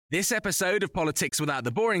This episode of Politics Without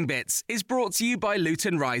the Boring Bits is brought to you by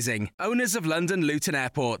Luton Rising, owners of London Luton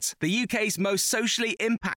Airport, the UK's most socially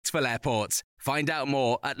impactful airport. Find out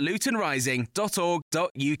more at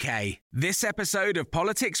lutonrising.org.uk. This episode of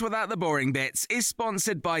Politics Without the Boring Bits is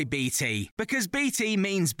sponsored by BT, because BT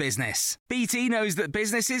means business. BT knows that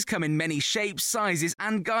businesses come in many shapes, sizes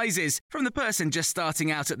and guises, from the person just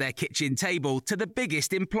starting out at their kitchen table to the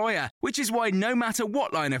biggest employer, which is why no matter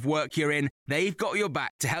what line of work you're in, they've got your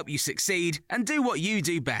back to help you succeed and do what you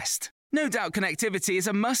do best. No doubt connectivity is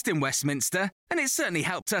a must in Westminster, and it certainly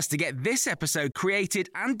helped us to get this episode created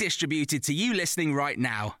and distributed to you listening right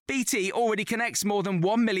now. BT already connects more than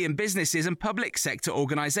 1 million businesses and public sector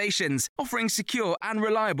organisations, offering secure and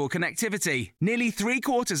reliable connectivity. Nearly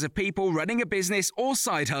 3/4 of people running a business or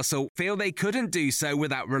side hustle feel they couldn't do so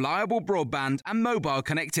without reliable broadband and mobile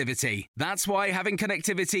connectivity. That's why having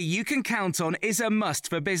connectivity you can count on is a must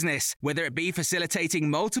for business, whether it be facilitating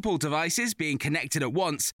multiple devices being connected at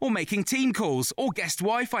once or making team calls or guest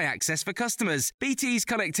Wi-Fi access for customers. BT's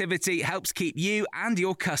connectivity helps keep you and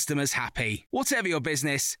your customers happy. Whatever your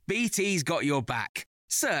business, BT's got your back.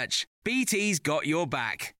 Search BT's got your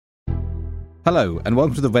back. Hello and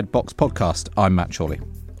welcome to the Red Box podcast. I'm Matt Chorley.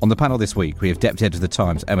 On the panel this week, we have Deputy Editor of The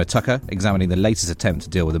Times, Emma Tucker, examining the latest attempt to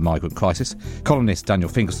deal with the migrant crisis. Columnist Daniel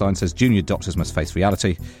Finkelstein says junior doctors must face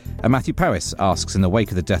reality. And Matthew Parris asks, in the wake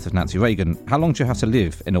of the death of Nancy Reagan, how long do you have to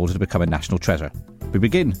live in order to become a national treasure? We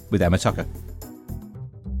begin with Emma Tucker.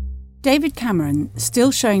 David Cameron, still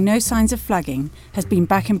showing no signs of flagging, has been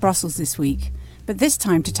back in Brussels this week, but this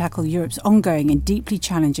time to tackle Europe's ongoing and deeply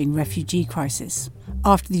challenging refugee crisis.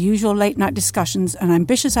 After the usual late-night discussions, an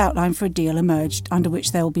ambitious outline for a deal emerged under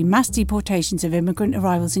which there will be mass deportations of immigrant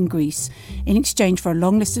arrivals in Greece in exchange for a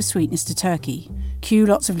long list of sweetness to Turkey. Cue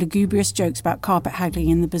lots of lugubrious jokes about carpet haggling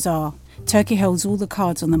in the bazaar. Turkey holds all the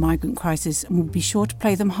cards on the migrant crisis and will be sure to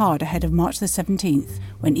play them hard ahead of March the 17th,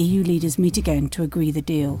 when EU leaders meet again to agree the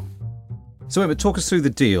deal. So Emma, talk us through the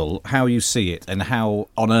deal, how you see it and how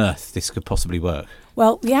on earth this could possibly work.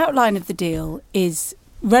 Well, the outline of the deal is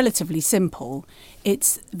relatively simple.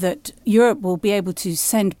 It's that Europe will be able to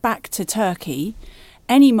send back to Turkey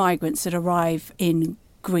any migrants that arrive in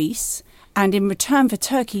Greece, and in return for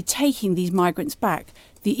Turkey taking these migrants back,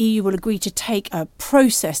 the EU will agree to take a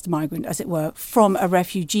processed migrant, as it were, from a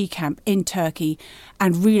refugee camp in Turkey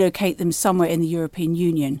and relocate them somewhere in the European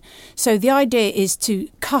Union. So the idea is to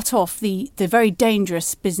cut off the very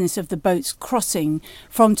dangerous business of the boats crossing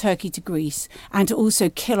from Turkey to Greece, and to also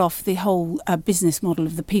kill off the whole business model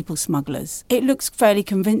of the people smugglers. It looks fairly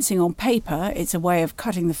convincing on paper. It's a way of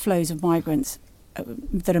cutting the flows of migrants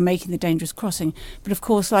that are making the dangerous crossing. But of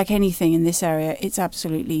course, like anything in this area, it's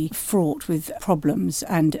absolutely fraught with problems.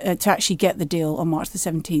 And to actually get the deal on March the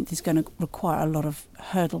 17th is going to require a lot of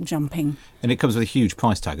hurdle jumping. And it comes with a huge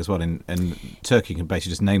price tag as well. And Turkey can basically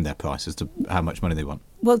just name their price as to how much money they want.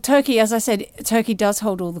 Well, Turkey, as I said, Turkey does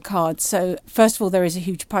hold all the cards. So first of all, there is a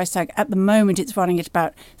huge price tag. At the moment, it's running at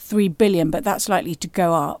about 3 billion, but that's likely to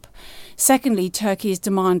go up. Secondly, Turkey is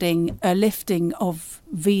demanding a lifting of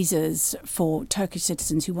visas for Turkish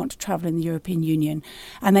citizens who want to travel in the European Union.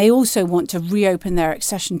 And they also want to reopen their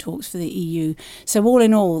accession talks for the EU. So all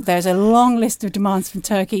in all, there's a long list of demands from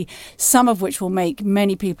Turkey, some of which will make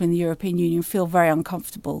many people in the European Union feel very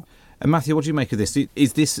uncomfortable. And Matthew, what do you make of this?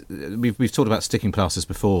 Is this, we've talked about sticking plasters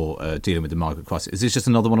before dealing with the migrant crisis. Is this just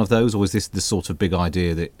another one of those, or is this the sort of big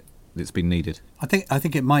idea that's been needed? I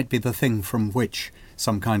think it might be the thing from which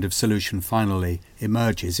some kind of solution finally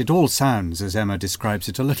emerges. It all sounds, as Emma describes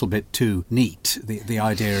it, a little bit too neat, the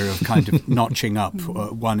idea of kind of notching up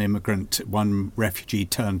one immigrant, one refugee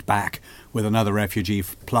turned back with another refugee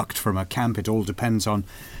plucked from a camp. It all depends on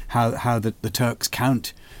how the Turks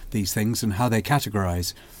count these things and how they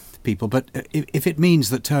categorise people. But if it means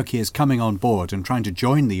that Turkey is coming on board and trying to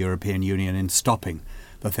join the European Union in stopping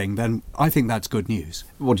the thing, then I think that's good news.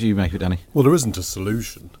 What do you make of it, Danny? Well, there isn't a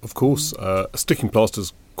solution. Of course, a sticking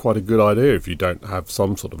plaster's quite a good idea if you don't have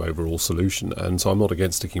some sort of overall solution, and so I'm not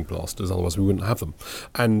against sticking plasters, otherwise we wouldn't have them.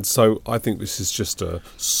 And so I think this is just a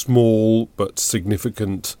small but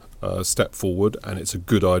significant step forward, and it's a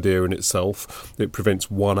good idea in itself. It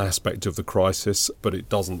prevents one aspect of the crisis, but it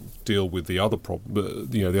doesn't deal with the other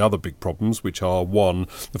the other big problems, which are, one,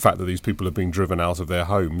 the fact that these people are being driven out of their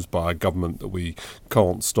homes by a government that we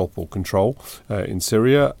can't stop or control in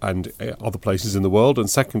Syria and other places in the world, and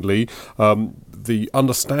secondly, the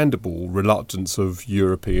understandable reluctance of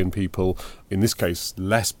European people, in this case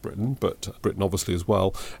less Britain, but Britain obviously as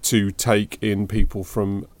well, to take in people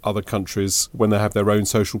from other countries when they have their own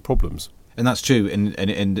social problems. And that's true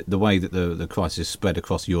in the way that the crisis is spread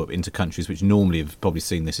across Europe into countries which normally have probably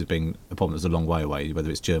seen this as being a problem that's a long way away, whether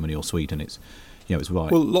it's Germany or Sweden. It's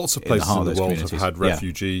right. Well, lots of places in the world have had Yeah.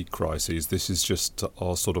 refugee crises. This is just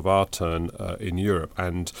our turn in Europe,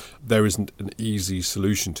 and there isn't an easy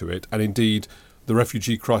solution to it. And indeed, the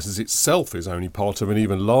refugee crisis itself is only part of an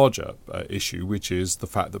even larger issue, which is the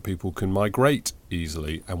fact that people can migrate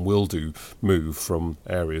easily and will move from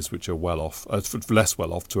areas which are less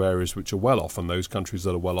well off to areas which are well off, and those countries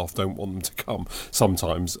that are well off don't want them to come,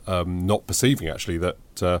 sometimes not perceiving actually that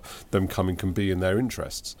them coming can be in their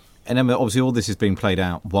interests. And Emma, obviously all this is being played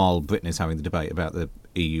out while Britain is having the debate about the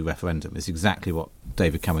EU referendum. It's exactly what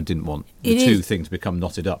David Cameron didn't want, the two things become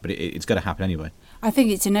knotted up, but it's going to happen anyway. I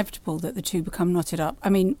think it's inevitable that the two become knotted up.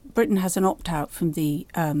 I mean, Britain has an opt-out from the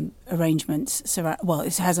arrangements.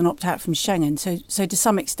 It has an opt-out from Schengen. So to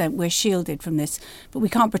some extent, we're shielded from this. But we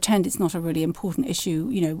can't pretend it's not a really important issue.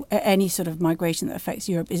 You know, any sort of migration that affects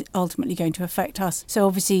Europe is ultimately going to affect us. So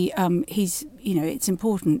obviously, it's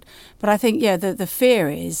important. But I think, the fear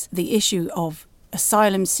is the issue of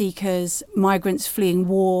asylum seekers, migrants fleeing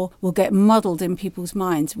war will get muddled in people's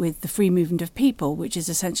minds with the free movement of people, which is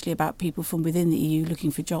essentially about people from within the EU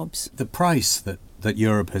looking for jobs. The price that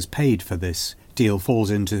Europe has paid for this deal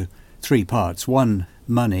falls into three parts. One,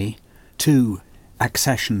 money. Two,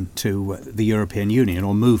 accession to the European Union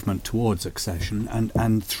or movement towards accession.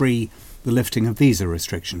 And three, the lifting of visa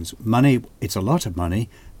restrictions. Money, it's a lot of money,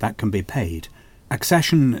 that can be paid.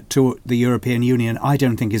 Accession to the European Union I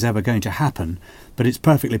don't think is ever going to happen, but it's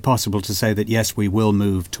perfectly possible to say that, yes, we will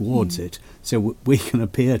move towards it. So we can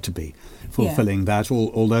appear to be fulfilling that,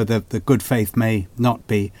 although the good faith may not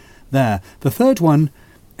be there. The third one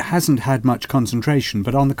hasn't had much concentration,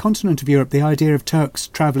 but on the continent of Europe, the idea of Turks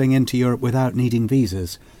travelling into Europe without needing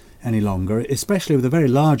visas any longer, especially with a very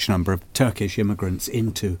large number of Turkish immigrants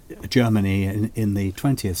into Germany in the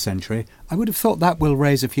 20th century, I would have thought that will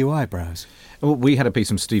raise a few eyebrows. Well, we had a piece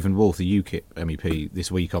from Stephen Wolf, the UKIP MEP,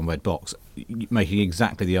 this week on Red Box, making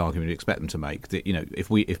exactly the argument we expect them to make, that, you know, if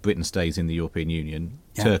Britain stays in the European Union,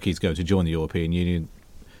 Turkey's going to join the European Union.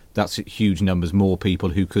 That's huge numbers more people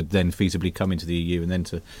who could then feasibly come into the EU and then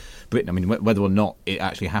to Britain. I mean, whether or not it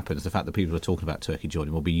actually happens, the fact that people are talking about Turkey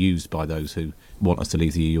joining will be used by those who want us to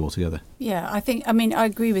leave the EU altogether. Yeah, I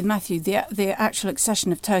agree with Matthew. The actual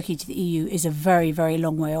accession of Turkey to the EU is a very, very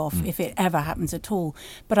long way off, if it ever happens at all.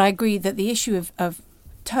 But I agree that the issue of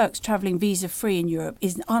Turks travelling visa-free in Europe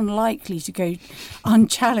is unlikely to go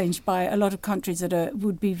unchallenged by a lot of countries that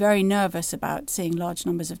would be very nervous about seeing large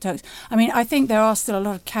numbers of Turks. I mean, I think there are still a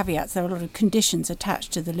lot of caveats, there are a lot of conditions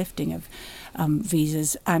attached to the lifting of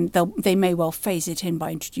visas, and they may well phase it in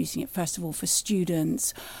by introducing it, first of all, for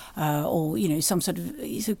students or, some sort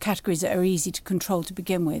of categories that are easy to control to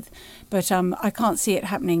begin with. But I can't see it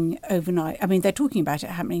happening overnight. I mean, they're talking about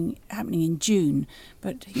it happening in June,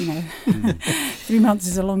 but, 3 months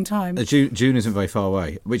is a long time. June isn't very far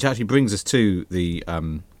away, which actually brings us to the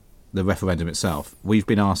referendum itself. We've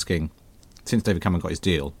been asking, since David Cameron got his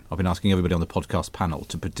deal, I've been asking everybody on the podcast panel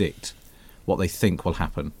to predict what they think will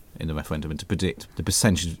happen in the referendum and to predict the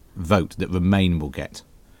percentage vote that Remain will get.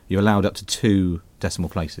 You're allowed up to 2 decimal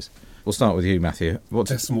places. We'll start with you, Matthew. What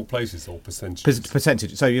decimal places or percentages?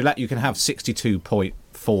 Percentage. So you can have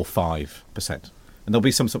 62.45%. And there'll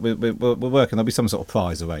be some sort. We're working. There'll be some sort of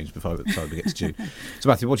prize arranged before we get to June. So,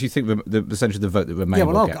 Matthew, what do you think the percentage of the vote that Remain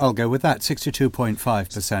will get? I'll go with that.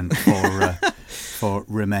 62.5% for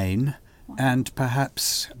Remain. And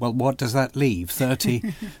perhaps, what does that leave?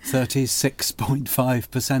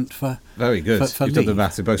 36.5% for Very good. For You've done the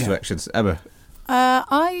maths in both directions. Emma?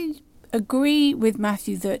 I agree with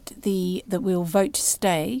Matthew that we'll vote to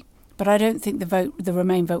stay, but I don't think the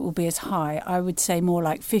Remain vote will be as high. I would say more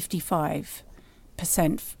like 55%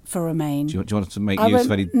 for Remain. Do you want to make use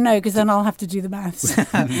of any? No, because then I'll have to do the maths. You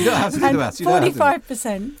don't have to do the maths.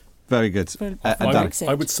 45%. Very good.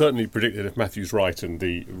 I would certainly predict that if Matthew's right and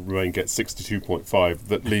the Remain gets 62.5,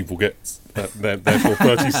 that Leave will get therefore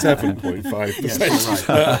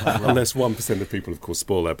 37.5%. Unless 1% of people, of course,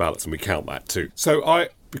 spoil their ballots, and we count that too. So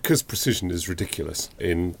because precision is ridiculous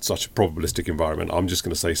in such a probabilistic environment, I'm just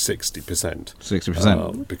going to say 60%.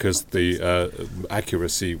 60%. Because the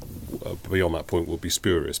accuracy beyond that point will be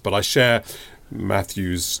spurious. But I share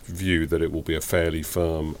Matthew's view that it will be a fairly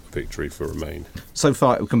firm victory for Remain. So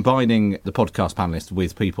far, combining the podcast panellists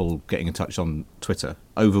with people getting in touch on Twitter,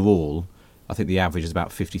 overall, I think the average is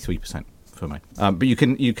about 53% for Remain. But you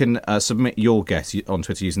can submit your guess on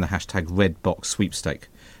Twitter using the hashtag #RedBoxSweepstake,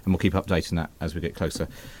 and we'll keep updating that as we get closer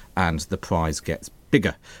and the prize gets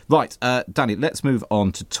bigger. Right, Danny, let's move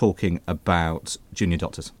on to talking about junior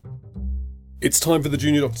doctors. It's time for the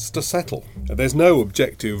junior doctors to settle. There's no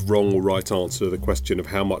objective wrong or right answer to the question of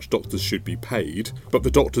how much doctors should be paid, but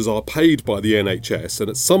the doctors are paid by the NHS, and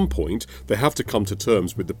at some point they have to come to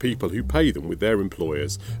terms with the people who pay them, with their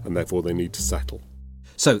employers, and therefore they need to settle.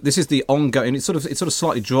 So this is the ongoing. It's sort of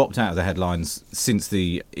slightly dropped out of the headlines since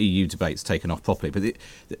the EU debate's taken off properly. But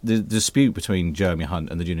the dispute between Jeremy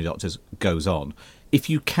Hunt and the junior doctors goes on. If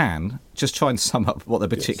you can, just try and sum up what they're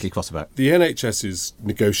particularly cross about. The NHS is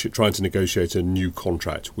trying to negotiate a new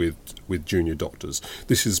contract with junior doctors.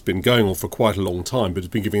 This has been going on for quite a long time, but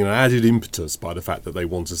it's been given an added impetus by the fact that they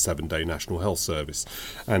want a 7-day National Health Service.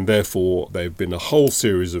 And therefore, there have been a whole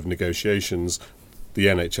series of negotiations. The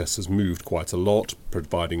NHS has moved quite a lot,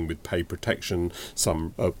 providing with pay protection,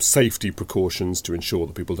 some safety precautions to ensure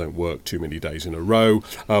that people don't work too many days in a row,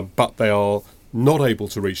 but they are not able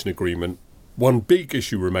to reach an agreement. One big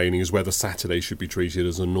issue remaining is whether Saturday should be treated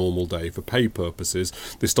as a normal day for pay purposes.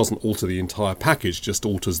 This doesn't alter the entire package, just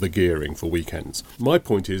alters the gearing for weekends. My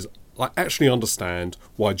point is, I actually understand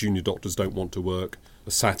why junior doctors don't want to work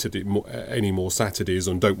any more Saturdays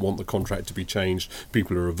and don't want the contract to be changed.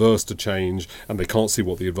 People are averse to change and they can't see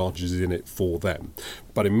what the advantage is in it for them.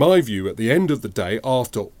 But in my view, at the end of the day,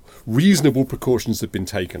 after reasonable precautions have been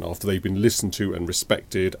taken, after they've been listened to and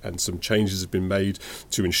respected, and some changes have been made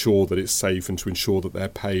to ensure that it's safe and to ensure that their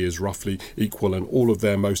pay is roughly equal and all of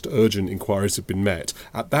their most urgent inquiries have been met,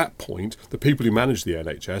 at that point the people who manage the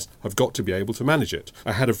NHS have got to be able to manage it.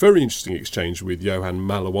 I had a very interesting exchange with Johan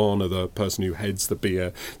Malawana, the person who heads the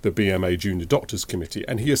BMA Junior Doctors Committee,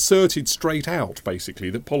 and he asserted straight out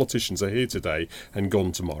basically that politicians are here today and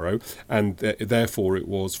gone tomorrow, and therefore it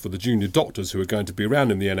was for the junior doctors who are going to be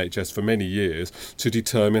around in the NHS for many years to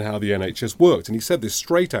determine how the NHS worked. And he said this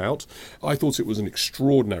straight out. I thought it was an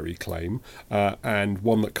extraordinary claim and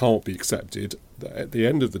one that can't be accepted. At the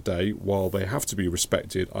end of the day, while they have to be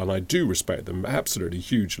respected, and I do respect them absolutely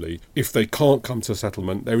hugely, if they can't come to a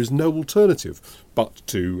settlement, there is no alternative but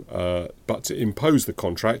to impose the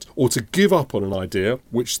contract or to give up on an idea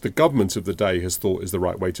which the government of the day has thought is the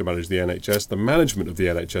right way to manage the NHS. The management of the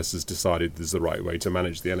NHS has decided is the right way to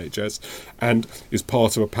manage the NHS and is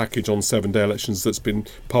part of a package on 7-day elections that's been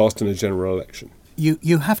passed in a general election.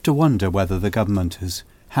 You have to wonder whether the government has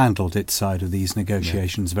handled its side of these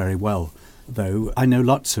negotiations very well. Though I know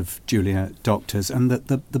lots of junior doctors, and that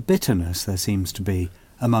the bitterness there seems to be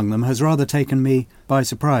among them has rather taken me by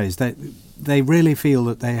surprise. They really feel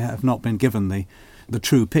that they have not been given the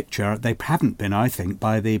true picture. They haven't been, I think,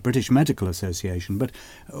 by the British Medical Association. But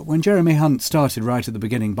when Jeremy Hunt started right at the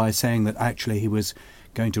beginning by saying that actually he was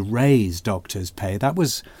going to raise doctors' pay,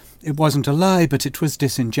 it wasn't a lie, but it was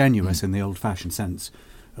disingenuous in the old-fashioned sense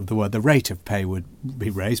of the word. The rate of pay would be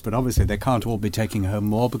raised, but obviously they can't all be taking home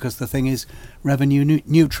more because the thing is revenue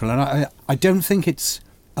neutral. And I don't think it's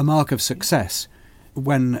a mark of success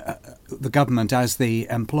when the government, as the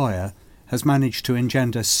employer, has managed to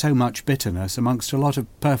engender so much bitterness amongst a lot of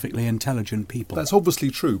perfectly intelligent people. That's obviously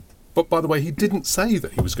true. But by the way, he didn't say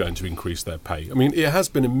that he was going to increase their pay. I mean, it has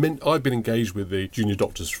been I've been engaged with the junior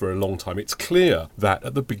doctors for a long time. It's clear that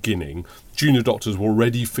at the beginning, junior doctors were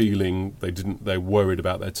already feeling they worried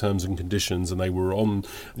about their terms and conditions, and they were on,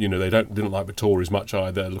 they didn't like the Tories much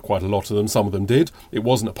either. Quite a lot of them. Some of them did. It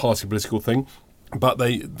wasn't a party political thing. But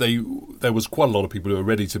there was quite a lot of people who were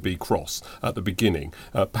ready to be cross at the beginning.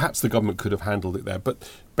 Perhaps the government could have handled it there,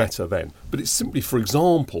 but better then. But it's simply, for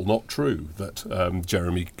example, not true that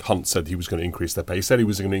Jeremy Hunt said he was going to increase their pay. He said he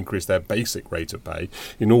was going to increase their basic rate of pay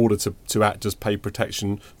in order to act as pay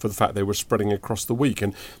protection for the fact they were spreading across the week.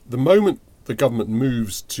 And the moment the government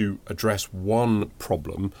moves to address one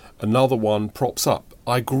problem, another one props up.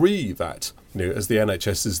 I agree that, as the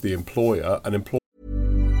NHS is the employer,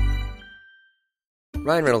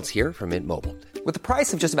 Ryan Reynolds here from Mint Mobile. With the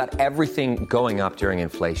price of just about everything going up during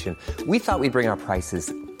inflation, we thought we'd bring our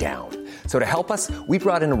prices down. So to help us, we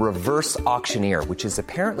brought in a reverse auctioneer, which is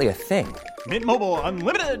apparently a thing. Mint Mobile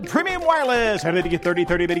Unlimited Premium Wireless. How to get 30,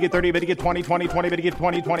 30, how to get 30, how to get 20, 20, 20, how to get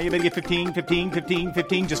 20, 20, how to get 15, 15, 15,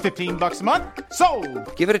 15, just $15 a month?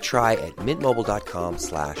 Sold! Give it a try at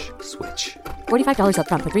mintmobile.com/switch. $45 up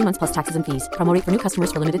front for 3 months plus taxes and fees. Promo rate for new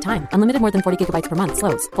customers for limited time. Unlimited more than 40 gigabytes per month.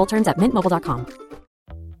 Slows full terms at mintmobile.com.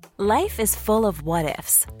 Life is full of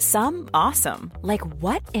what-ifs. Some awesome, like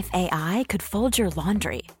what if AI could fold your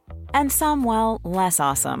laundry? And some, well, less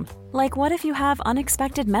awesome, like what if you have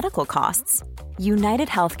unexpected medical costs? United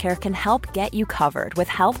Healthcare can help get you covered with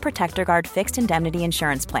Health Protector Guard fixed indemnity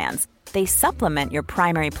insurance plans. They supplement your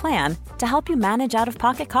primary plan to help you manage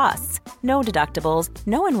out-of-pocket costs. No deductibles,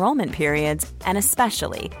 no enrollment periods, and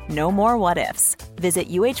especially no more what-ifs. Visit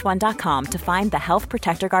UH1.com to find the Health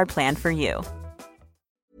Protector Guard plan for you.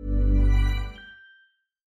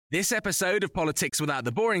 This episode of Politics Without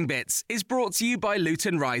the Boring Bits is brought to you by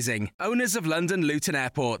Luton Rising, owners of London Luton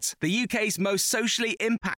Airport, the UK's most socially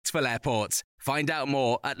impactful airport. Find out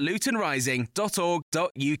more at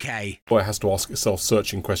lutonrising.org.uk. It has to ask itself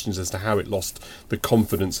searching questions as to how it lost the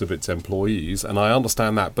confidence of its employees, and I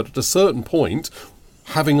understand that. But at a certain point,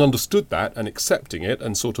 having understood that and accepting it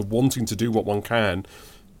and sort of wanting to do what one can,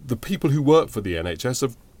 the people who work for the NHS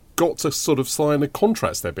have got to sort of sign the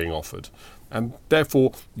contracts they're being offered. And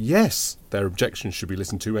therefore, yes, their objections should be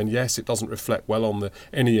listened to, and yes, it doesn't reflect well on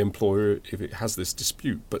any employer if it has this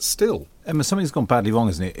dispute, but still. Emma, something's gone badly wrong,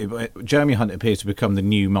 isn't it? Jeremy Hunt appears to become the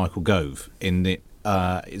new Michael Gove in that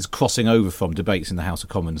it's crossing over from debates in the House of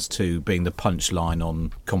Commons to being the punchline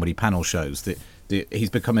on comedy panel shows. That he's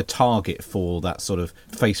become a target for that sort of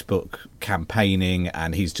Facebook campaigning,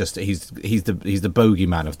 and he's the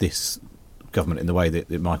bogeyman of this government in the way that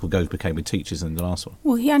Michael Gove became with teachers in the last one.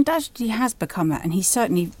 Well, he undoubtedly has become that, and he's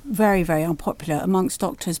certainly very, very unpopular amongst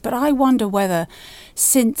doctors. But I wonder whether,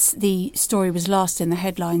 since the story was last in the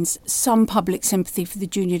headlines, some public sympathy for the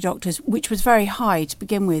junior doctors, which was very high to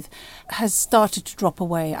begin with, has started to drop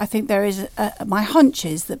away. I think there is my hunch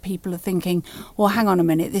is that people are thinking, well, hang on a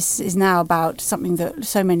minute, this is now about something that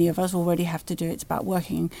so many of us already have to do. It's about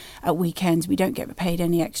working at weekends. We don't get paid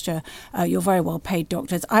any extra. You're very well paid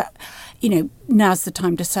doctors. Now's the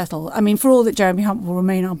time to settle. I mean, for all that Jeremy Hunt will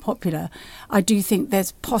remain unpopular, I do think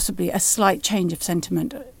there's possibly a slight change of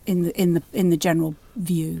sentiment in the general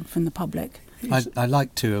view from the public. I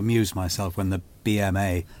like to amuse myself when the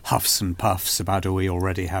BMA huffs and puffs about, we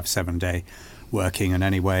already have 7-day working, and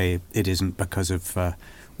anyway, it isn't because of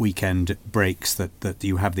weekend breaks that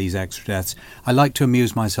you have these extra deaths. I like to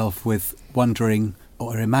amuse myself with wondering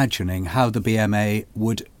or imagining how the BMA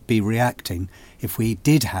would be reacting if we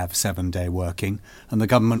did have 7-day working and the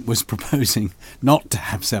government was proposing not to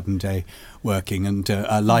have 7-day working and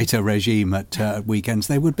a lighter regime at weekends.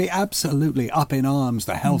 They would be absolutely up in arms,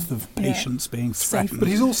 the health of patients being threatened. But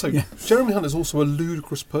he's also, Jeremy Hunt is also a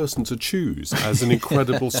ludicrous person to choose as an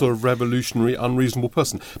incredible sort of revolutionary, unreasonable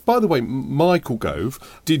person. By the way, Michael Gove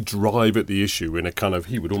did drive at the issue in a kind of,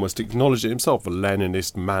 he would almost acknowledge it himself, a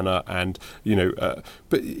Leninist manner, and,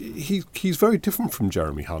 but he's very different from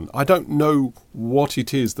Jeremy Hunt. I don't know what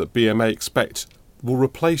it is that BMA expect will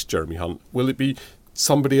replace Jeremy Hunt. Will it be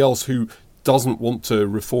somebody else who doesn't want to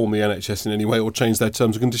reform the NHS in any way or change their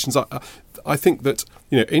terms and conditions? I think that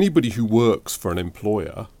anybody who works for an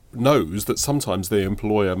employer knows that sometimes the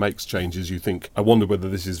employer makes changes. You think, I wonder whether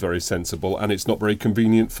this is very sensible, and it's not very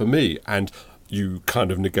convenient for me. And you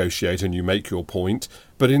kind of negotiate and you make your point.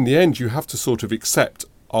 But in the end, you have to sort of accept,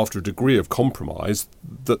 after a degree of compromise,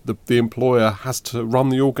 that the employer has to run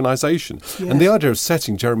the organisation. Yes. And the idea of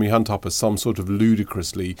setting Jeremy Hunt up as some sort of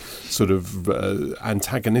ludicrously sort of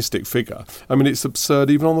antagonistic figure, I mean, it's absurd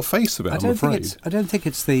even on the face of it, I'm afraid. I don't think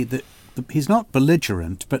it's the he's not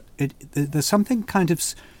belligerent, but there's something kind of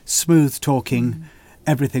smooth talking,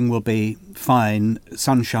 everything will be fine,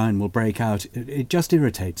 sunshine will break out. It just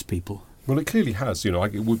irritates people. Well, it clearly has. It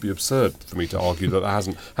would be absurd for me to argue that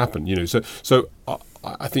hasn't happened. So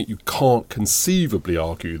I think you can't conceivably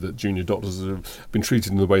argue that junior doctors have been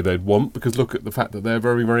treated in the way they'd want, because look at the fact that they're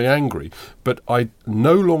very, very angry. But I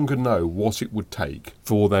no longer know what it would take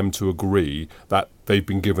for them to agree that they've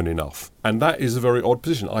been given enough. And that is a very odd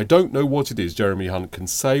position. I don't know what it is Jeremy Hunt can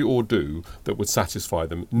say or do that would satisfy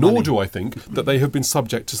them, nor do I think that they have been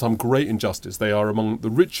subject to some great injustice. They are among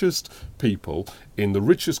the richest people in the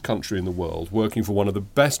richest country in the world, working for one of the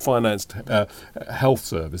best financed health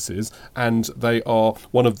services, and they are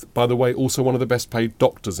by the way, also one of the best paid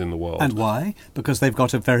doctors in the world. And why? Because they've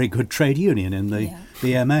got a very good trade union in the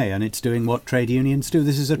BMA, and it's doing what trade unions do.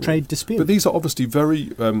 This is a trade dispute. But these are obviously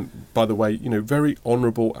very, by the way, very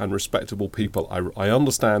honourable and respectable people. I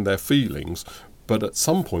understand their feelings, but at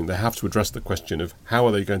some point they have to address the question of how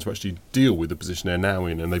are they going to actually deal with the position they're now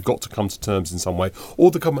in, and they've got to come to terms in some way,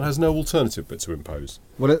 or the government has no alternative but to impose.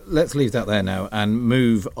 Well, let's leave that there now and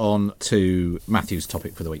move on to Matthew's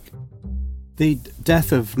topic for the week. The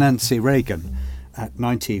death of Nancy Reagan at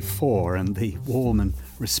 94 and the warm and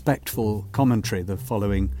respectful commentary the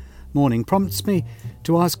following morning prompts me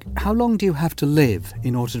to ask, how long do you have to live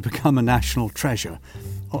in order to become a national treasure?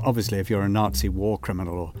 Obviously, if you're a Nazi war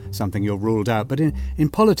criminal or something, you're ruled out. But in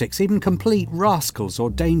politics, even complete rascals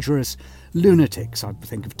or dangerous lunatics, I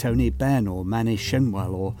think of Tony Benn or Manny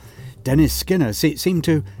Shinwell or Dennis Skinner, seem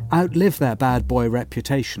to outlive their bad boy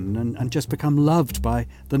reputation and just become loved by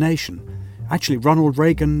the nation. Actually, Ronald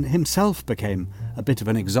Reagan himself became a bit of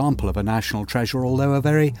an example of a national treasure, although a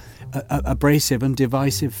very abrasive and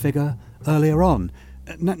divisive figure earlier on.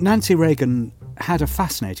 Nancy Reagan had a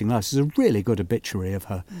fascinating life. There's a really good obituary of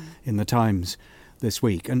her in the Times this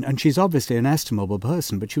week. And she's obviously an estimable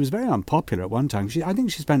person, but she was very unpopular at one time. I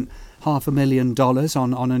think she spent $500,000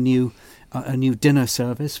 on a new dinner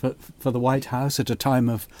service for the White House at a time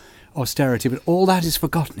of austerity. But all that is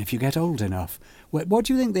forgotten if you get old enough. What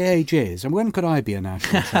do you think the age is? And when could I be a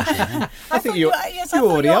national treasure? I think you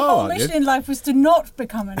already are. Your whole mission in life was to not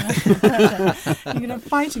become a national treasure. You're going to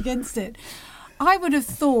fight against it. I would have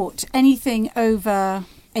thought anything over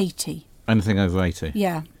 80. Anything over 80?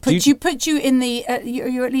 Yeah. Put you in the...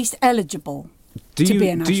 you're at least eligible to be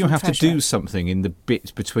a national treasure. Do you have to do something in the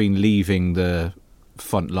bit between leaving the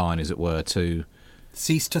front line, as it were, to...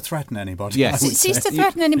 Cease to threaten anybody. Yes. Cease to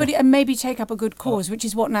threaten anybody and maybe take up a good cause, which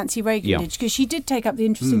is what Nancy Reagan did, because she did take up the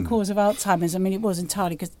interesting cause of Alzheimer's. I mean, it was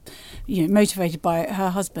entirely motivated by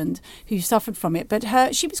her husband, who suffered from it.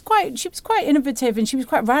 But she was quite innovative, and she was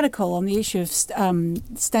quite radical on the issue of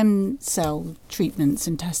stem cell treatments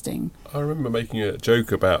and testing. I remember making a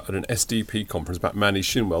joke at an SDP conference about Manny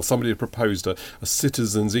Shinwell. Somebody had proposed a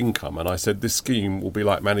citizen's income, and I said, this scheme will be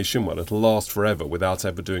like Manny Shinwell. It'll last forever without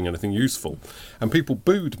ever doing anything useful. And people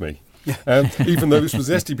booed me, even though this was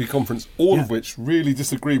the SDP conference, all of which really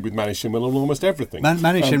disagreed with Manny Shinwell on almost everything.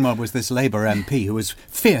 Manny Shinwell was this Labour MP who was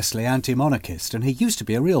fiercely anti-monarchist, and he used to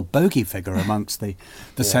be a real bogey figure amongst the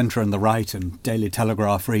centre and the right and Daily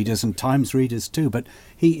Telegraph readers and Times readers too. But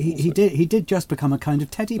he did just become a kind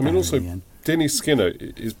of teddy bear. I mean, also, Dennis Skinner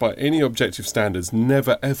is by any objective standards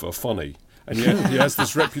never ever funny. And yet he has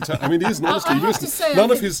this reputation. I mean, he isn't, honestly.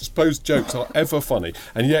 None of his supposed jokes are ever funny,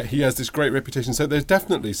 and yet he has this great reputation. So there's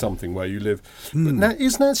definitely something where you live. But now,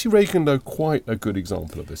 is Nancy Reagan, though, quite a good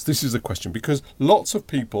example of this? This is the question, because lots of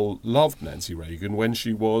people loved Nancy Reagan when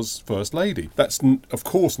she was First Lady. That's, of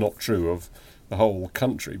course, not true of the whole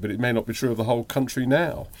country, but it may not be true of the whole country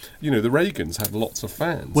now. The Reagans had lots of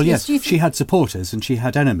fans. Well, yes, she had supporters and she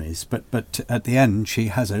had enemies, but at the end she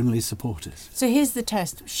has only supporters. So here's the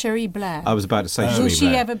test. Cherie Blair. I was about to say Cherie Blair. Will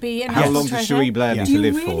she ever be a national treasure? How long does Cherie Blair need to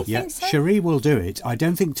live for? Do you really think so? Cherie will do it. I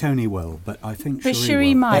don't think Tony will, but I think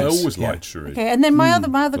Cherie will. might. I always liked Cherie. Okay, and then my other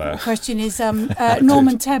question is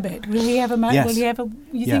Norman Tebbit. Will he ever marry? Yes. Will he ever?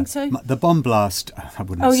 You think so? The bomb blast, I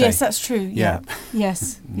wouldn't say. Oh yes, that's true. Yeah.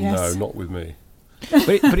 Yes. No, not with me.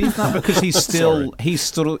 but is that because he's still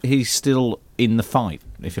in the fight,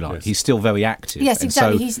 if you like? Yes. He's still very active. Yes,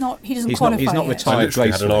 exactly. So he doesn't qualify. He's not yet. retired. I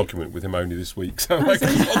literally had an argument with him only this week. So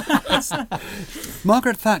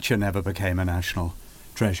Margaret Thatcher never became a national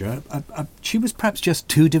treasure. She was perhaps just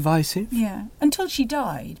too divisive. Yeah, until she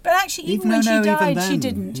died. But actually, even when she died, she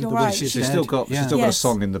didn't. You're right. She's still got a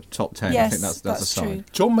song in the top 10. Yes, I think that's a sign. True.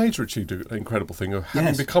 John Major achieved an incredible thing of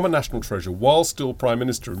having become a national treasure while still Prime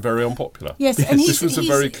Minister and very unpopular. Yes, and this was a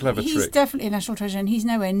very clever trick. He's definitely a national treasure, and he's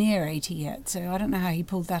nowhere near 80 yet, so I don't know how he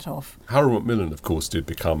pulled that off. Harold Macmillan, of course, did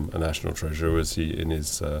become a national treasure as he in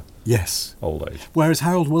his old age. Whereas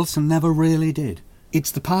Harold Wilson never really did.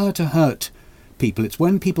 It's the power to hurt people. It's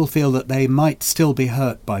when people feel that they might still be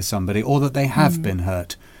hurt by somebody or that they have been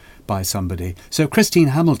hurt by somebody. So Christine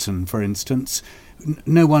Hamilton, for instance,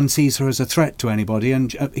 no one sees her as a threat to anybody,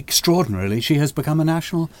 and extraordinarily she has become a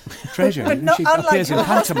national treasure. But she appears in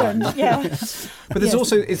pantomime. But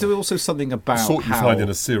is there also something about sort you how find in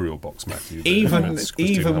a cereal box, Matthew. even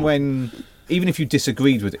if you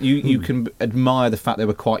disagreed with it, you can admire the fact they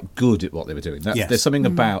were quite good at what they were doing. There's something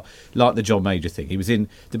about, like the John Major thing. He was in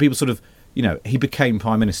the people sort of. He became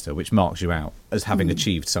Prime Minister, which marks you out as having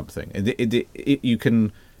achieved something. You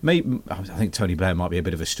can maybe. I think Tony Blair might be a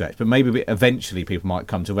bit of a stretch, but maybe eventually people might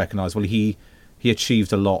come to recognise. Well, he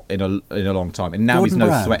achieved a lot in a long time, and now Gordon he's no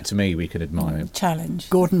Brown. threat to me. We can admire him. Challenge.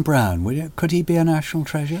 Gordon Brown, could he be a national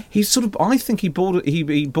treasure? He's sort of. I think he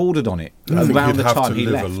bordered on it around the time he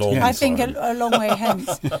left. I think a long way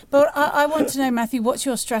hence. But I want to know, Matthew, what's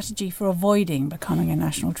your strategy for avoiding becoming a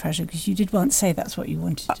national treasure? Because you did once say that's what you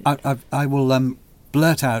wanted to do. I will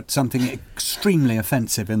blurt out something extremely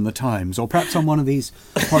offensive in the Times, or perhaps on one of these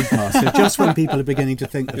podcasts, just when people are beginning to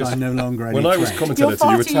think that I'm no longer any When I was threat.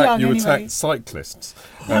 commentator, you attacked cyclists.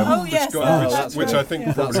 Which I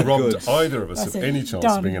think probably robbed either of us of any chance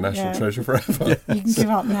of being a national treasure forever. You can give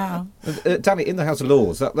up now. Danny, in the House of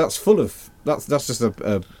Lords, that's full of that's just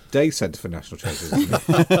a day centre for national treasures. Isn't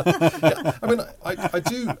it? I mean,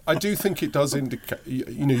 I do think it does indicate.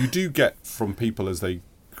 You do get from people as they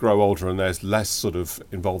grow older and they're less sort of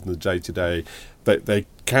involved in the day-to-day, they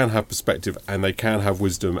can have perspective and they can have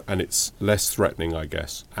wisdom, and it's less threatening, I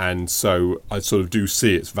guess. And so I sort of do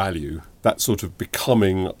see its value. That sort of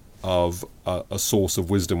becoming of a source of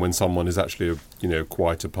wisdom when someone is actually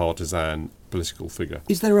quite a partisan political figure.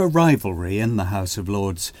 Is there a rivalry in the House of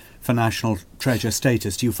Lords for national treasure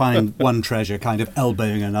status? Do you find one treasure kind of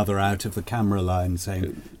elbowing another out of the camera line,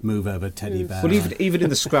 saying, move over teddy bear? Well, even in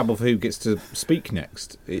the scrabble for who gets to speak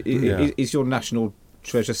next, is your national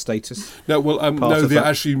treasure status? No,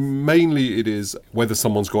 actually, mainly it is whether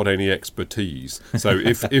someone's got any expertise. So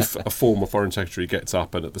if a former Foreign Secretary gets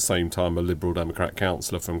up and at the same time a Liberal Democrat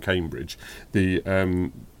councillor from Cambridge,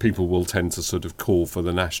 the people will tend to sort of call for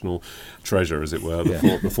the national treasure, as it were,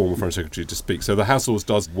 the former Foreign Secretary to speak. So the House of Lords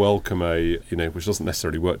does welcome which doesn't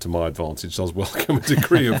necessarily work to my advantage, does welcome a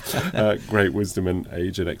degree of great wisdom and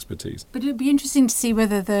age and expertise. But it would be interesting to see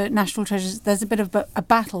whether the national treasures, there's a bit of a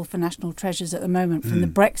battle for national treasures at the moment from the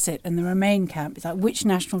Brexit and the Remain camp. It's like, which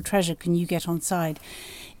national treasure can you get on side?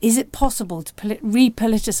 Is it possible to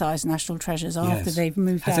repoliticise national treasures after they've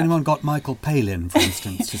moved out? Has anyone got Michael Palin, for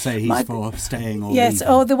instance, to say he's for staying or leaving?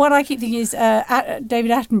 Or the one I keep thinking is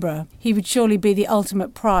David Attenborough. He would surely be the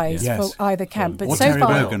ultimate prize for either camp. But or so Terry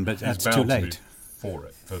far, Wogan, but that's too late.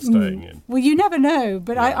 For staying in. Well, you never know,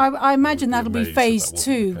 but I imagine that'll be phase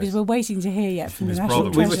 2 because we're waiting to hear yet from the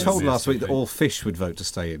national treasures. We were told last week that all fish would vote to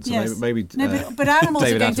stay in, so maybe but animals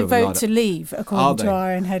are going to vote to leave, according to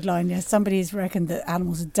our own headline. Yes, somebody has reckoned that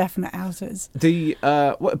animals are definite outers.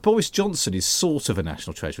 Boris Johnson is sort of a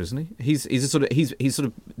national treasure, isn't he? He's sort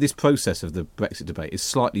of this process of the Brexit debate is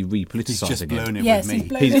slightly repoliticising. He's just blown it with me.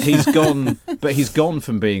 He's gone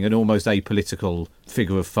from being an almost apolitical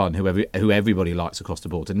figure of fun who everybody likes across the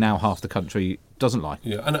board, and now half the country doesn't like.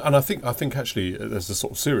 Yeah, and I think actually there's a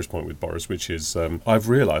sort of serious point with Boris, which is I've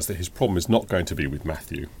realised that his problem is not going to be with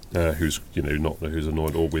Matthew, who's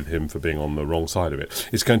annoyed, or with him for being on the wrong side of it.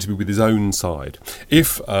 It's going to be with his own side.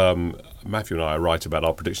 If Matthew and I are right about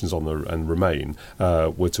our predictions on and Remain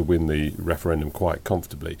were to win the referendum quite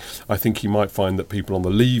comfortably, I think he might find that people on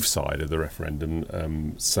the Leave side of the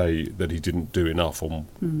referendum say that he didn't do enough on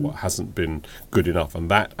what hasn't been good enough,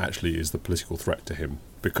 and that actually is the political threat to him.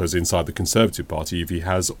 Because inside the Conservative Party, if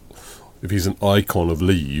he's an icon of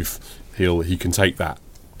Leave, he can take that.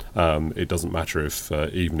 It doesn't matter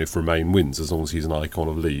even if Remain wins, as long as he's an icon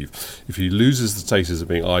of Leave. If he loses the status of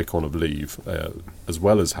being icon of Leave, as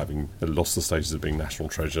well as having lost the status of being national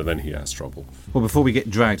treasure, then he has trouble. Well, before we get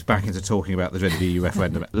dragged back into talking about the dreaded EU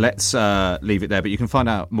referendum, let's leave it there. But you can find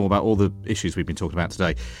out more about all the issues we've been talking about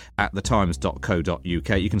today at thetimes.co.uk.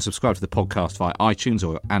 You can subscribe to the podcast via iTunes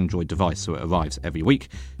or Android device so it arrives every week.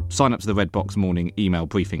 Sign up to the Red Box morning email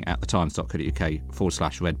briefing at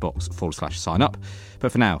thetimes.co.uk/redbox/sign up.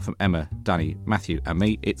 But for now, from Emma, Danny, Matthew and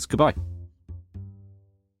me, it's goodbye.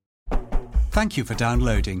 Thank you for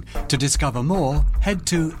downloading. To discover more, head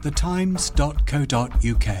to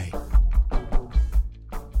thetimes.co.uk.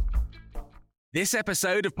 This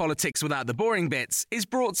episode of Politics Without the Boring Bits is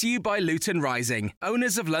brought to you by Luton Rising,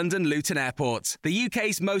 owners of London Luton Airport, the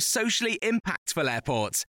UK's most socially impactful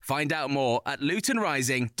airport. Find out more at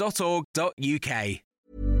lutonrising.org.uk.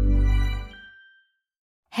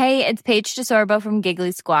 Hey, it's Paige DeSorbo from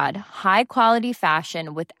Giggly Squad. High quality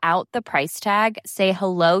fashion without the price tag. Say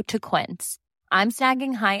hello to Quince. I'm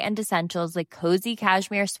snagging high-end essentials like cozy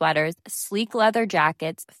cashmere sweaters, sleek leather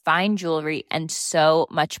jackets, fine jewelry, and so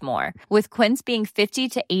much more. With Quince being 50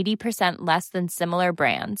 to 80% less than similar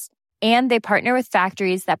brands. And they partner with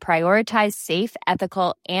factories that prioritize safe,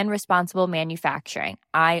 ethical, and responsible manufacturing.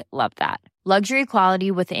 I love that. Luxury quality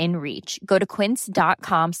within reach. Go to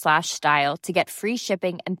quince.com/style to get free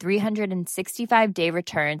shipping and 365-day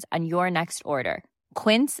returns on your next order.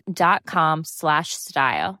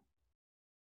 Quince.com/style.